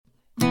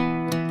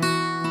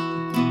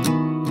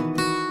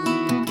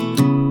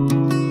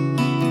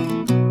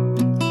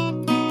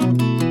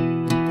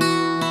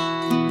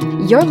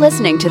You're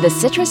listening to the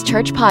Citrus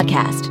Church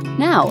Podcast.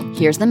 Now,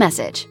 here's the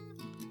message.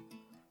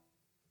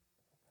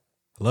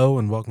 Hello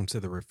and welcome to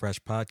the Refresh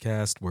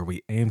Podcast, where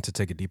we aim to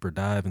take a deeper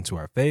dive into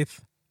our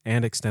faith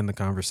and extend the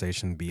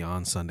conversation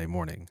beyond Sunday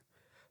morning.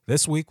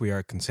 This week, we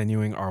are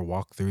continuing our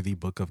walk through the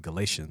book of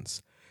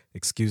Galatians.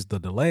 Excuse the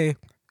delay.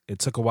 It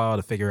took a while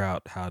to figure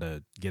out how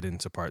to get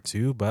into part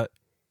 2, but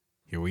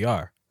here we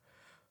are.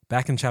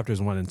 Back in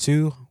chapters 1 and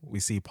 2, we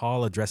see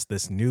Paul address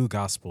this new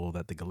gospel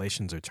that the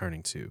Galatians are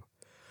turning to,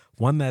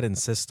 one that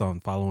insists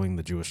on following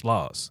the Jewish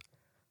laws.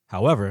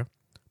 However,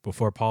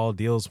 before Paul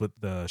deals with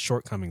the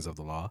shortcomings of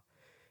the law,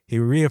 he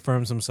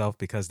reaffirms himself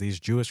because these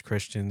Jewish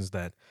Christians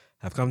that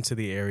have come to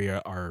the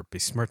area are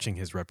besmirching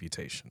his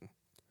reputation.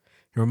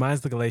 He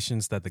reminds the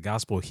Galatians that the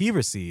gospel he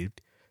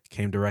received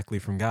came directly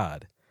from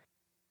God.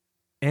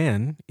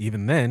 And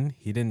even then,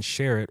 he didn't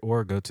share it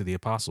or go to the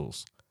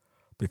apostles.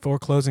 Before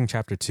closing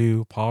chapter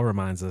 2, Paul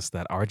reminds us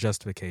that our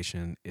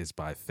justification is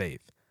by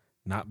faith,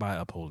 not by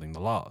upholding the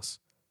laws.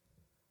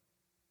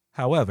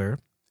 However,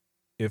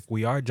 if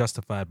we are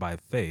justified by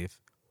faith,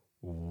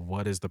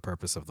 what is the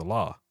purpose of the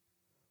law?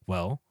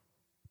 Well,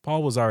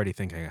 Paul was already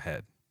thinking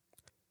ahead.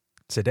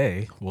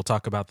 Today, we'll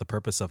talk about the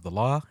purpose of the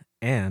law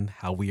and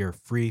how we are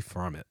free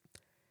from it.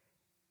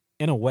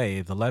 In a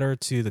way, the letter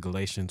to the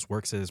Galatians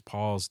works as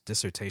Paul's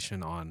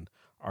dissertation on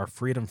our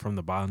freedom from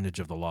the bondage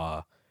of the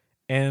law,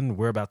 and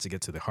we're about to get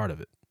to the heart of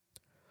it.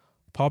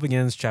 Paul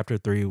begins chapter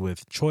 3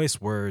 with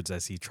choice words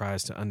as he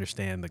tries to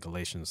understand the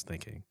Galatians'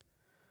 thinking.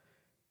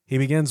 He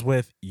begins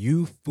with,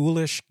 "You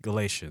foolish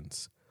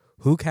Galatians,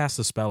 who cast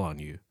a spell on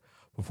you,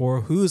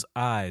 before whose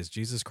eyes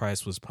Jesus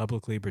Christ was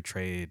publicly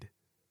betrayed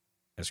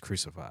as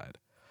crucified.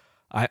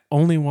 I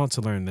only want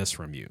to learn this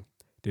from you.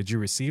 Did you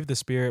receive the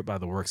Spirit by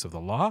the works of the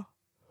law,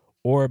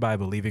 or by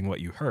believing what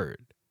you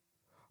heard?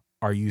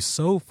 Are you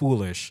so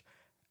foolish?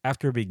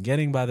 After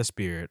beginning by the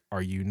Spirit,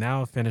 are you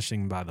now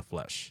finishing by the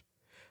flesh?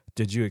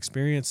 Did you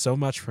experience so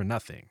much for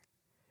nothing,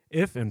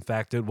 if in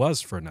fact it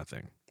was for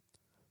nothing?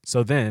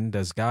 So then,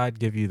 does God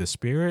give you the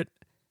Spirit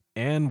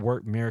and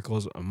work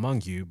miracles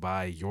among you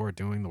by your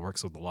doing the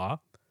works of the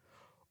law?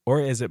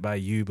 Or is it by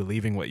you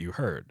believing what you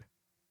heard?"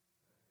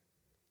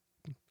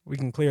 We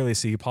can clearly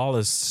see Paul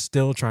is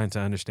still trying to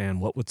understand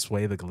what would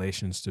sway the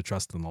Galatians to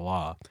trust in the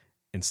law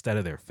instead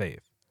of their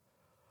faith.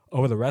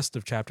 Over the rest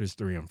of chapters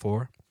 3 and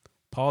 4,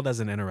 Paul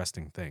does an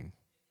interesting thing.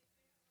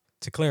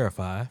 To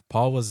clarify,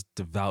 Paul was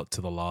devout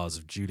to the laws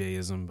of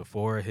Judaism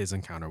before his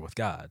encounter with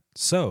God,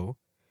 so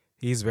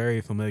he's very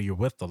familiar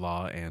with the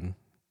law and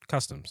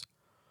customs.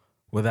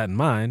 With that in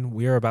mind,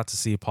 we are about to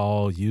see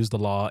Paul use the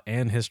law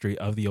and history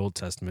of the Old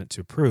Testament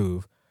to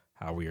prove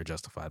how we are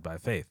justified by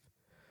faith.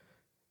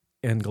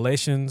 In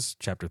Galatians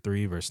chapter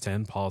 3, verse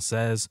 10, Paul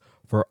says,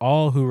 "For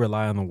all who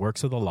rely on the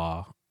works of the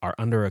law are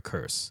under a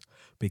curse,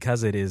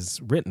 because it is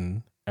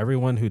written,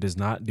 everyone who does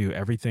not do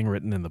everything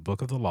written in the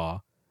book of the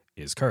law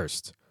is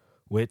cursed,"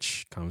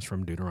 which comes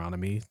from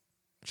Deuteronomy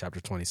chapter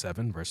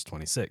 27, verse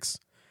 26.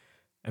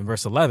 In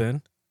verse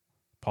 11,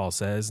 Paul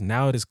says,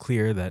 "Now it is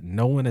clear that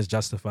no one is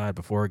justified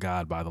before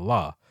God by the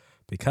law,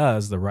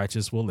 because the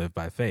righteous will live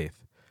by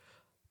faith."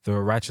 The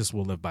righteous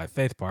will live by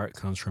faith part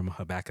comes from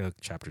Habakkuk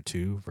chapter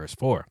 2, verse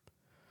 4.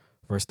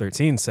 Verse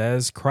 13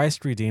 says,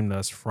 "Christ redeemed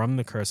us from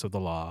the curse of the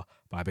law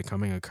by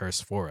becoming a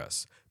curse for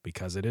us,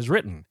 because it is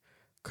written,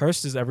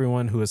 'Cursed is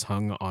everyone who is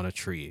hung on a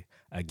tree,'"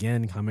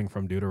 again coming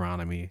from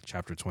Deuteronomy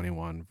chapter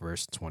 21,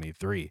 verse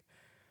 23.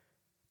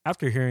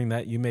 After hearing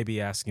that, you may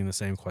be asking the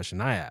same question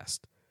I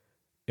asked.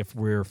 If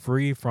we're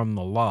free from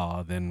the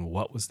law, then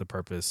what was the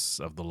purpose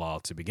of the law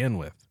to begin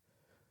with?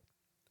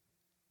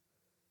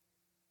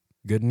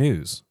 Good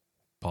news.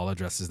 Paul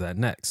addresses that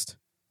next.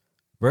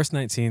 Verse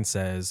 19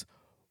 says,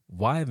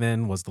 "Why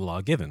then was the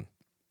law given?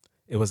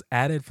 It was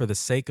added for the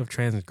sake of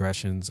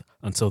transgressions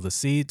until the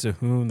seed to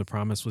whom the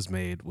promise was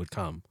made would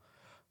come.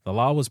 The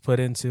law was put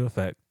into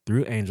effect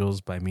through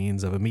angels by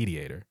means of a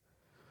mediator."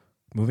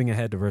 Moving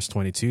ahead to verse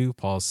 22,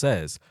 Paul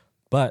says,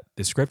 "But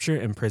the scripture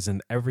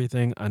imprisoned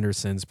everything under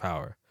sin's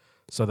power,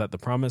 so that the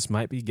promise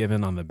might be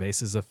given on the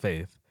basis of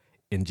faith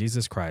in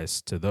Jesus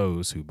Christ to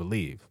those who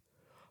believe.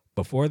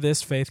 Before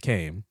this faith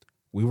came,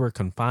 we were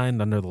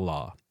confined under the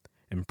law,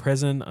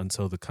 imprisoned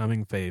until the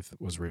coming faith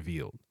was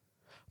revealed.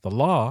 The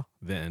law,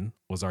 then,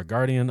 was our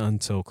guardian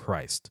until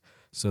Christ,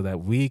 so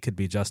that we could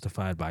be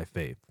justified by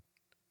faith.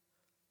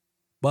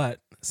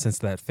 But since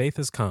that faith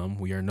has come,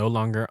 we are no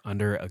longer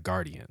under a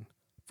guardian.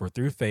 For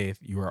through faith,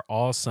 you are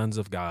all sons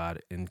of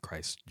God in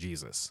Christ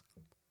Jesus."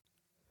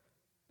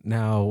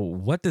 Now,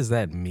 what does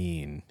that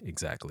mean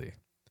exactly?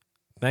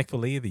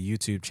 Thankfully, the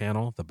YouTube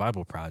channel, The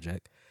Bible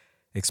Project,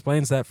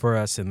 explains that for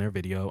us in their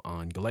video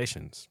on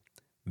Galatians.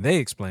 They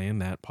explain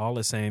that Paul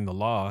is saying the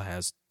law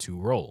has two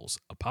roles,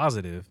 a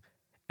positive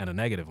and a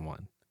negative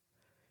one.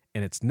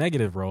 In its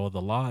negative role,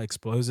 the law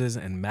exposes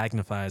and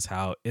magnifies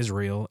how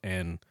Israel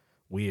and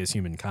we as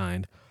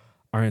humankind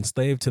are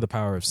enslaved to the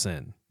power of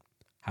sin.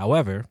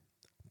 However,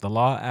 the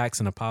law acts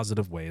in a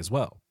positive way as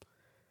well.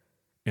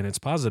 In its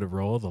positive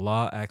role, the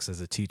law acts as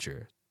a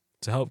teacher,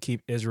 to help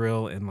keep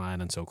Israel in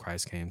line until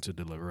Christ came to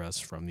deliver us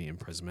from the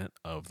imprisonment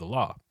of the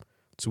law.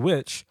 To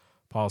which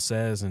Paul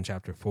says in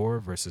chapter 4,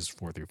 verses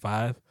 4 through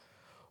 5,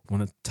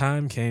 when the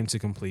time came to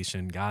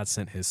completion, God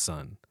sent his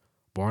son,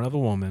 born of a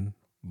woman,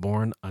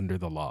 born under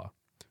the law,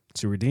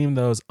 to redeem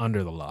those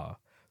under the law,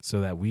 so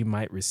that we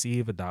might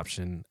receive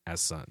adoption as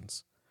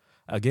sons.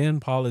 Again,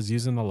 Paul is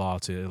using the law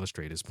to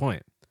illustrate his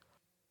point.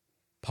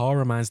 Paul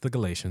reminds the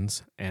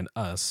Galatians and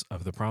us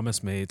of the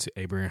promise made to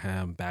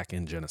Abraham back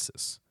in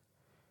Genesis.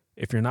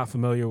 If you're not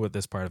familiar with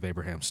this part of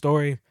Abraham's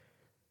story,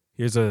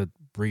 here's a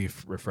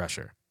brief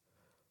refresher.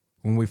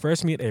 When we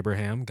first meet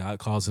Abraham, God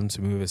calls him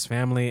to move his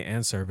family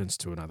and servants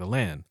to another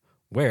land,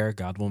 where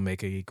God will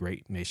make a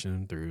great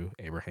nation through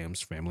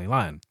Abraham's family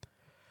line.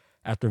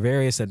 After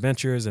various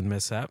adventures and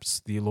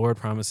mishaps, the Lord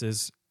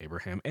promises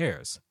Abraham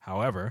heirs.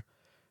 However,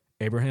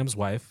 Abraham's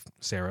wife,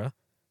 Sarah,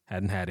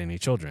 hadn't had any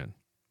children.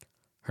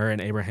 Her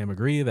and Abraham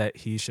agree that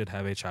he should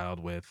have a child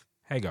with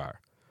Hagar,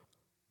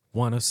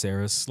 one of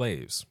Sarah's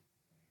slaves.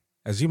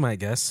 As you might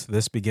guess,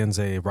 this begins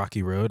a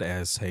rocky road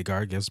as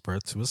Hagar gives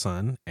birth to a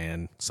son,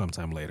 and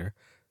sometime later,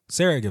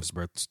 Sarah gives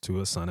birth to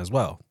a son as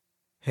well.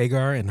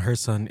 Hagar and her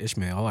son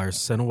Ishmael are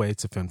sent away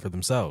to fend for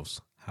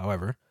themselves.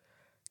 However,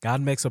 God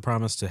makes a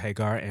promise to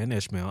Hagar and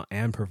Ishmael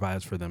and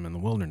provides for them in the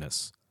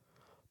wilderness.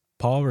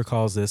 Paul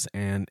recalls this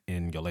and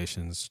in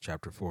Galatians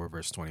chapter 4,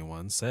 verse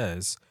 21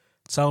 says,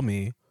 "Tell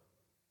me,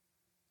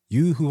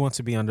 you who want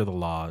to be under the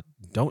law,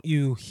 don't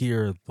you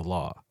hear the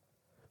law?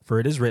 For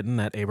it is written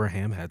that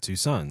Abraham had two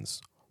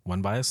sons,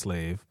 one by a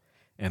slave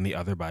and the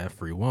other by a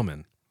free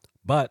woman.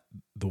 But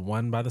the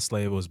one by the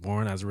slave was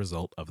born as a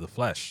result of the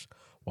flesh,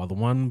 while the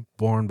one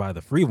born by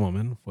the free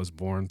woman was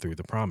born through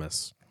the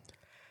promise."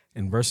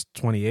 In verse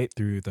 28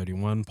 through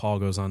 31, Paul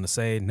goes on to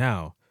say,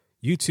 "Now,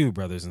 you too,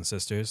 brothers and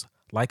sisters,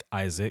 like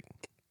Isaac,"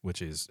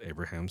 which is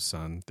Abraham's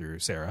son through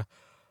Sarah,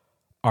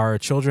 "are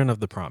children of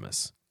the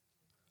promise.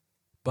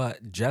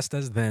 But just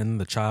as then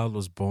the child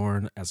was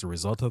born as a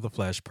result of the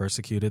flesh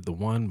persecuted the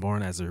one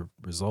born as a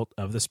result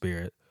of the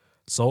Spirit,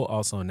 so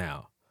also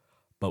now.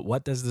 But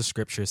what does the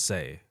scripture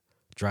say?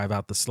 Drive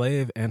out the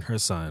slave and her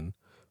son,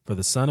 for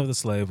the son of the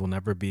slave will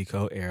never be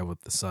co-heir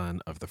with the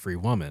son of the free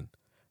woman.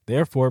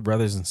 Therefore,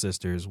 brothers and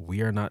sisters,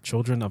 we are not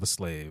children of a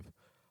slave,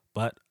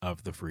 but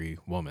of the free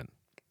woman."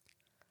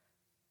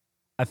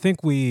 I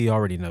think we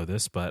already know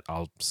this, but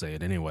I'll say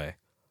it anyway.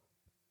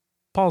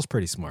 Paul's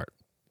pretty smart.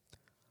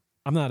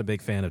 I'm not a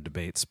big fan of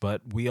debates,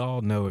 but we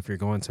all know if you're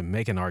going to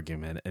make an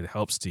argument, it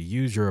helps to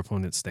use your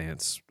opponent's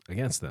stance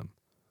against them.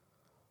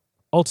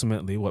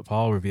 Ultimately, what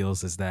Paul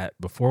reveals is that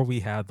before we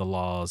had the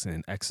laws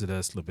in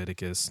Exodus,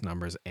 Leviticus,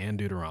 Numbers, and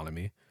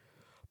Deuteronomy,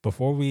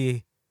 before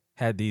we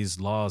had these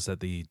laws that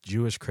the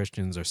Jewish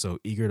Christians are so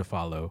eager to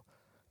follow,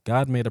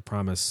 God made a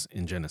promise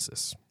in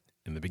Genesis,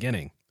 in the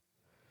beginning.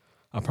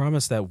 A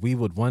promise that we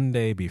would one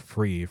day be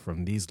free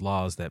from these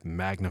laws that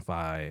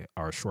magnify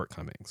our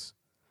shortcomings.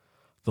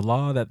 The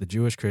law that the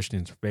Jewish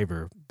Christians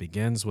favor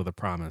begins with a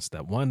promise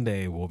that one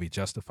day we'll be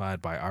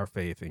justified by our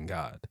faith in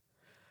God,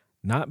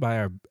 not by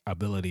our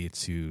ability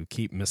to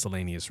keep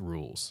miscellaneous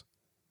rules.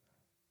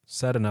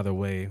 Said another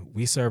way,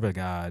 we serve a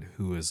God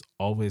who is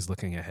always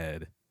looking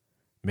ahead,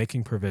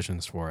 making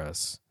provisions for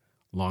us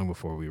long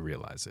before we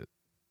realize it.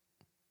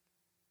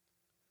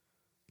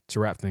 To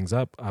wrap things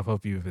up, I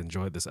hope you've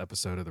enjoyed this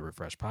episode of the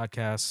Refresh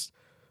Podcast.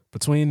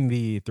 Between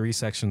the three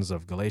sections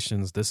of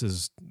Galatians, this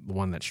is the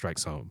one that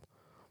strikes home,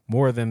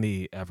 more than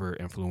the ever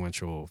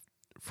influential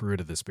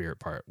fruit of the Spirit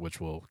part, which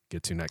we'll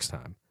get to next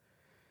time.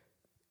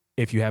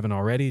 If you haven't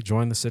already,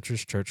 join the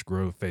Citrus Church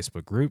Grove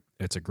Facebook group.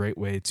 It's a great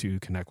way to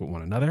connect with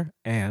one another.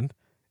 And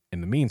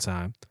in the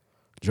meantime,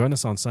 join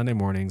us on Sunday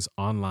mornings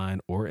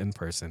online or in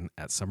person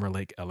at Summer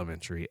Lake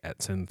Elementary at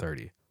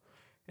 10:30.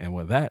 And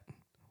with that,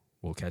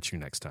 we'll catch you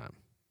next time.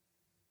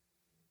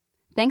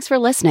 Thanks for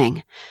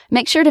listening.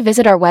 Make sure to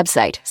visit our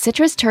website,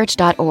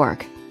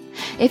 citruschurch.org.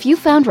 If you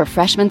found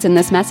refreshments in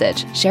this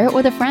message, share it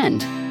with a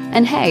friend.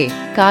 And hey,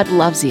 God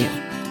loves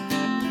you.